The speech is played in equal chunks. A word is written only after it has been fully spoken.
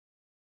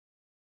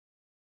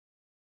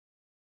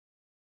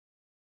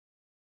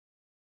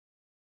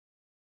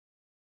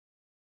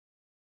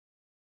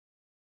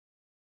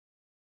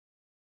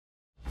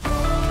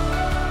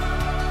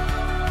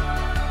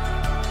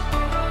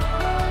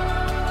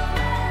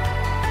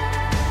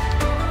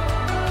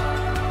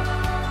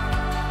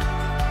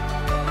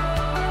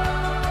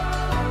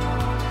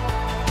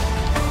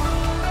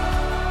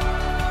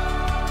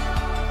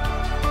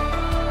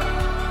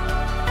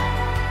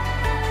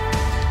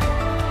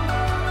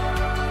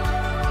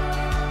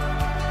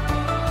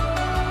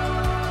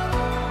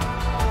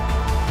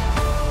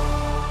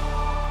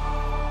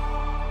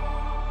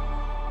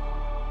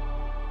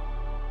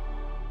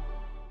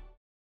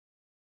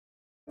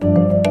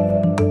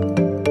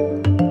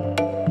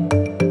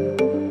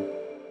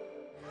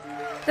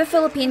The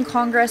Philippine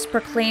Congress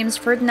proclaims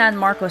Ferdinand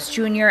Marcos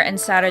Jr. and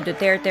Sara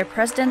Duterte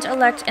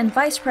President-elect and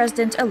Vice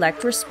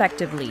President-elect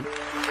respectively.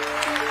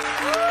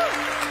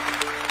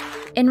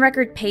 In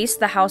record pace,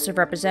 the House of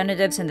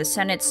Representatives and the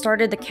Senate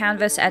started the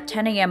canvass at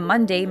 10 a.m.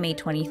 Monday, May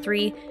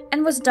 23,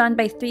 and was done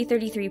by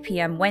 3:33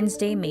 p.m.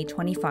 Wednesday, May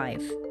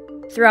 25.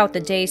 Throughout the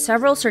day,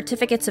 several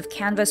certificates of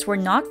canvass were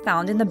not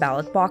found in the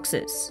ballot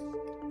boxes.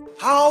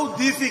 How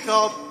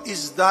difficult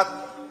is that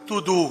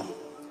to do?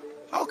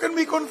 How can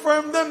we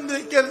confirm them?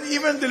 They can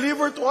even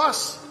deliver to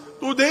us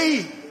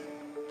today.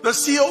 The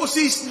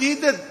COCs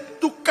needed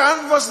to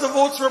canvass the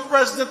votes for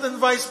President and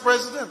Vice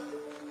President.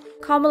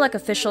 COMELEC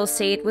officials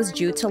say it was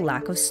due to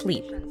lack of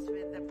sleep.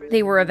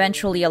 They were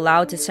eventually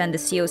allowed to send the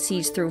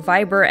COCs through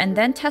Viber and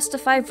then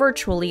testify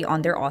virtually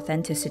on their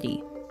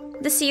authenticity.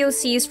 The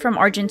COCs from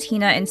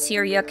Argentina and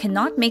Syria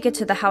cannot make it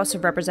to the House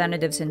of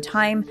Representatives in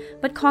time,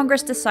 but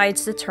Congress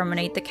decides to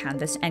terminate the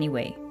canvass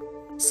anyway.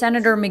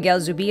 Senator Miguel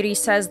Zubiri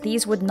says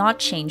these would not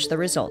change the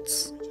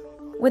results.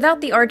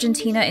 Without the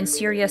Argentina and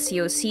Syria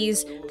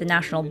COCs, the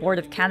National Board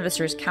of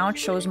Canvassers count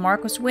shows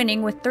Marcos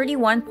winning with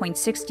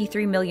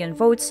 31.63 million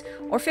votes,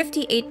 or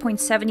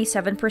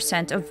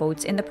 58.77% of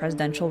votes in the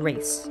presidential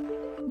race.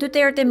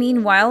 Duterte,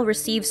 meanwhile,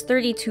 receives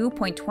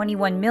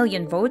 32.21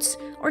 million votes,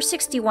 or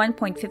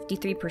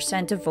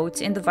 61.53% of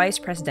votes in the vice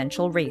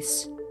presidential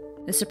race.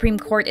 The Supreme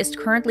Court is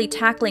currently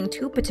tackling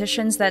two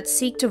petitions that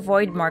seek to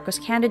void Marcos'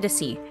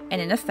 candidacy and,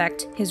 in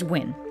effect, his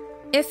win.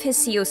 If his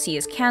COC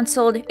is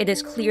cancelled, it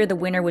is clear the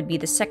winner would be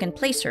the second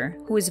placer,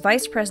 who is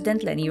Vice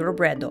President Leni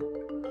Robredo.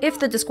 If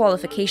the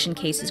disqualification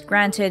case is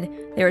granted,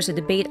 there is a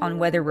debate on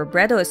whether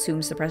Robredo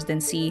assumes the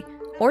presidency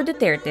or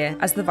Duterte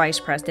as the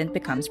vice president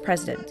becomes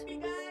president.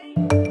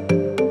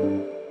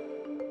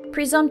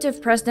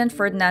 Presumptive President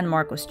Ferdinand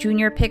Marcos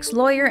Jr. picks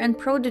lawyer and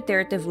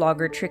pro-Duterte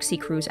vlogger Trixie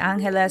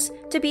Cruz-Angeles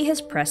to be his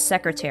press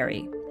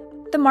secretary.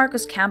 The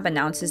Marcos camp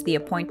announces the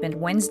appointment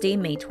Wednesday,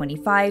 May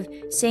 25,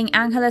 saying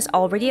Angeles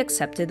already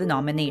accepted the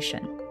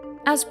nomination.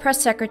 As press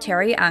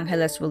secretary,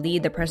 Angeles will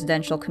lead the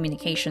Presidential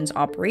Communications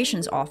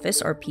Operations Office,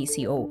 or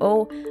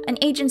PCOO, an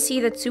agency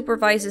that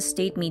supervises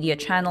state media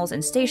channels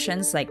and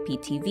stations like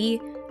PTV,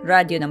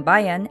 Radio ng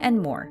Bayan,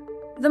 and more.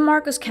 The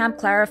Marcos camp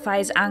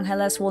clarifies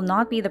Angeles will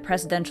not be the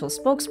presidential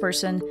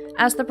spokesperson,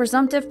 as the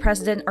presumptive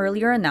president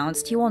earlier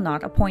announced he will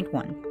not appoint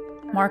one.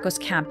 Marcos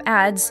camp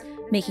adds,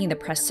 making the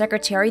press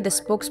secretary the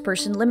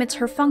spokesperson limits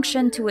her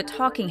function to a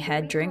talking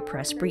head during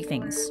press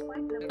briefings.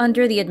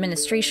 Under the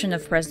administration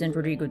of President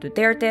Rodrigo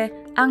Duterte,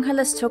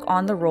 Angeles took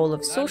on the role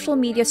of social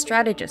media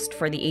strategist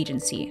for the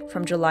agency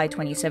from July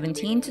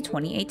 2017 to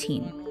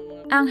 2018.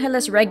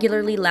 Angeles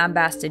regularly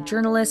lambasted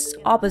journalists,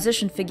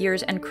 opposition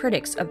figures, and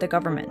critics of the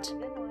government.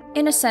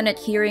 In a Senate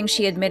hearing,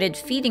 she admitted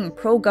feeding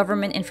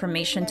pro-government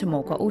information to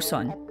Mocha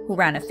Uson, who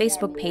ran a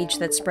Facebook page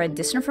that spread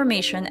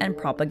disinformation and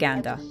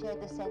propaganda.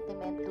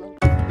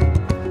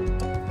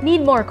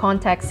 Need more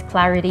context,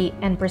 clarity,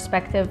 and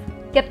perspective?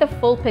 Get the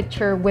full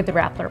picture with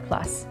Rappler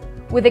Plus.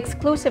 With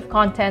exclusive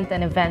content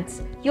and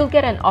events, you'll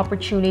get an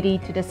opportunity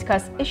to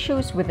discuss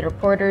issues with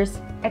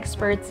reporters,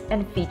 experts,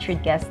 and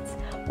featured guests,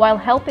 while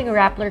helping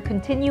Rappler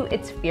continue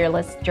its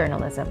fearless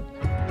journalism.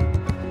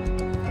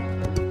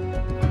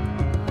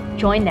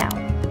 Join now.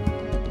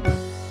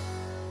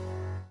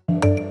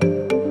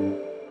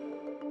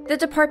 The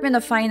Department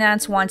of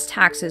Finance wants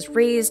taxes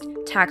raised,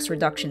 tax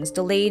reductions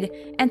delayed,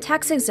 and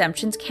tax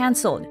exemptions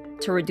cancelled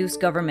to reduce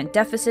government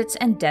deficits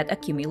and debt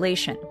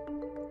accumulation.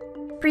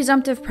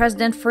 Presumptive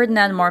President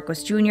Ferdinand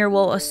Marcos Jr.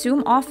 will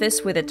assume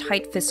office with a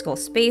tight fiscal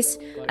space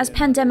as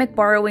pandemic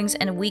borrowings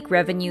and weak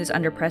revenues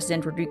under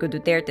President Rodrigo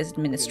Duterte's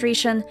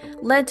administration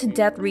led to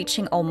debt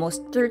reaching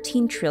almost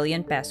 13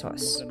 trillion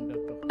pesos.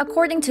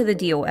 According to the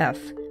DOF,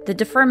 the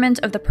deferment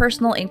of the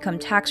personal income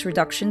tax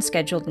reduction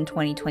scheduled in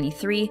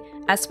 2023,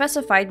 as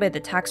specified by the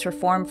Tax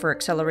Reform for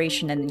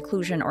Acceleration and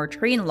Inclusion or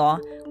TRAIN law,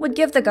 would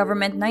give the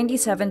government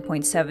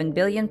 97.7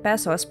 billion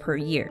pesos per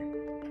year.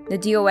 The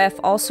DOF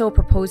also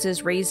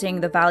proposes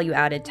raising the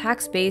value-added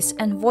tax base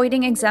and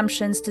voiding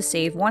exemptions to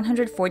save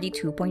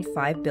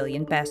 142.5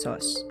 billion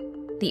pesos.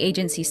 The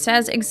agency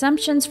says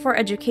exemptions for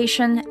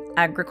education,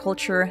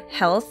 agriculture,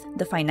 health,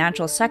 the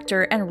financial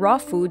sector, and raw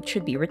food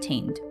should be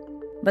retained.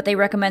 But they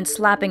recommend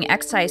slapping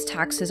excise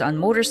taxes on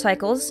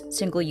motorcycles,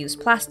 single-use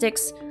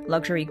plastics,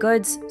 luxury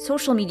goods,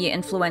 social media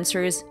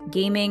influencers,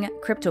 gaming,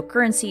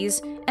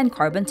 cryptocurrencies, and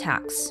carbon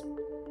tax.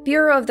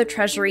 Bureau of the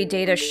Treasury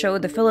data show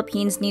the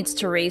Philippines needs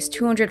to raise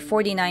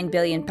 249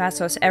 billion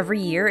pesos every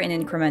year in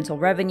incremental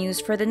revenues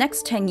for the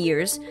next 10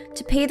 years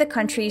to pay the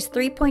country's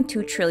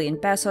 3.2 trillion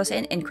pesos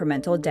in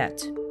incremental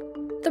debt.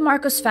 The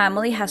Marcos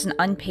family has an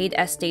unpaid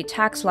estate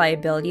tax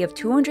liability of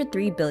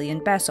 203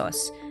 billion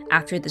pesos,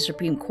 after the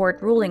Supreme Court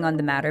ruling on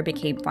the matter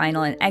became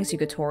final and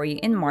executory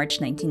in March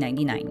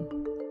 1999.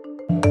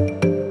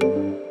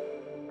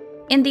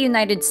 In the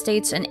United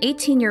States, an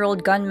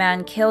 18-year-old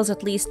gunman kills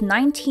at least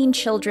 19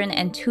 children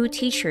and 2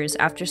 teachers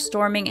after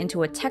storming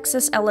into a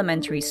Texas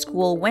elementary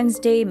school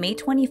Wednesday, May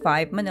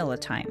 25, Manila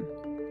time.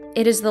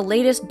 It is the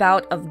latest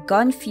bout of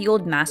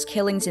gun-fueled mass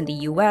killings in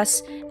the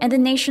US and the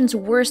nation's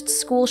worst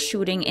school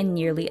shooting in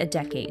nearly a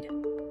decade.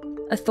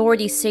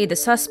 Authorities say the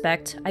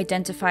suspect,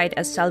 identified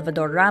as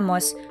Salvador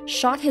Ramos,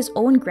 shot his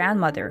own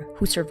grandmother,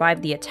 who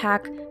survived the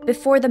attack,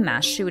 before the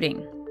mass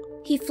shooting.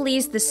 He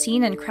flees the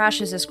scene and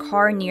crashes his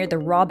car near the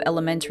Robb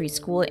Elementary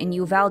School in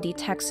Uvalde,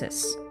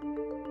 Texas.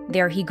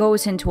 There he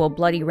goes into a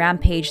bloody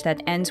rampage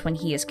that ends when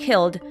he is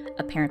killed,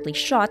 apparently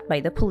shot by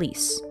the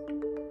police.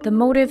 The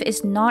motive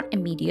is not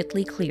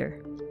immediately clear.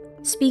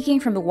 Speaking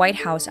from the White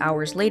House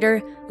hours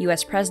later,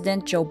 US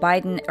President Joe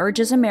Biden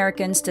urges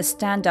Americans to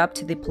stand up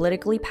to the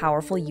politically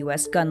powerful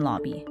US gun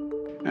lobby.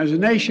 As a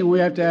nation, we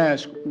have to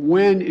ask,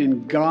 when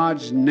in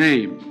God's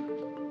name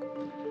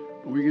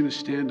are we going to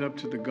stand up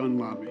to the gun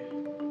lobby?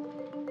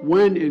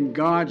 When in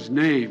God's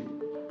name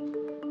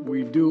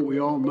we do what we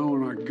all know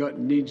in our gut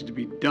needs to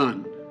be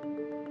done?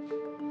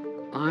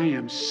 I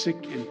am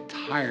sick and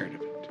tired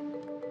of it.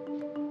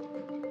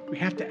 We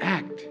have to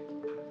act.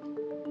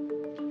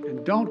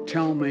 And don't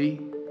tell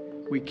me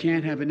we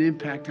can't have an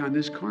impact on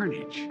this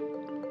carnage.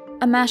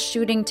 A mass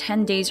shooting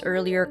 10 days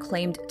earlier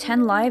claimed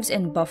 10 lives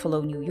in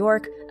Buffalo, New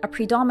York, a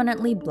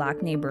predominantly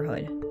black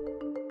neighborhood.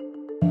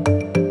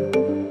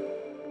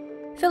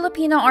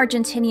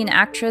 Filipino-Argentinian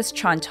actress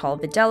Chantal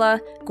Videla,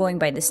 going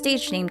by the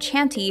stage name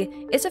Chanty,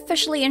 is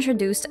officially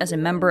introduced as a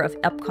member of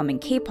upcoming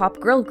K-pop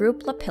girl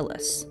group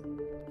Lapillus.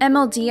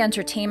 MLD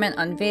Entertainment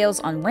unveils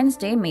on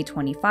Wednesday, May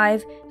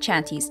 25,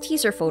 Chanty's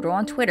teaser photo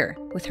on Twitter,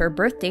 with her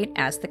birth date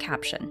as the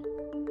caption.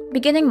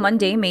 Beginning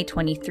Monday, May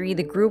 23,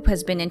 the group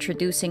has been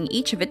introducing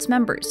each of its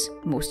members,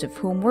 most of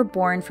whom were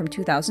born from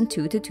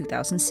 2002 to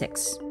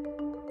 2006.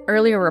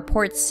 Earlier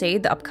reports say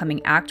the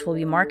upcoming act will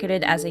be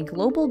marketed as a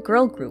global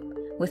girl group,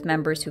 with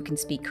members who can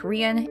speak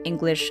Korean,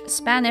 English,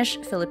 Spanish,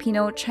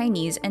 Filipino,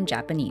 Chinese, and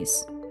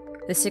Japanese.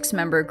 The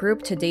 6-member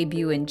group to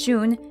debut in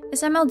June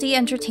is MLD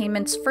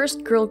Entertainment's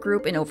first girl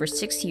group in over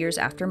 6 years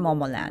after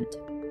Momoland.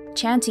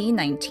 Chanty,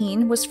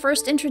 19, was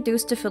first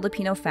introduced to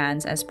Filipino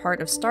fans as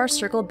part of Star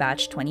Circle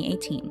Batch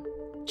 2018.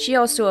 She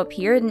also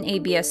appeared in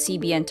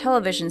ABS-CBN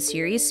television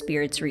series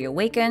Spirits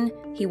Reawaken,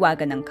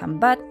 Hiwaga ng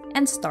Kambat,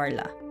 and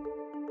Starla.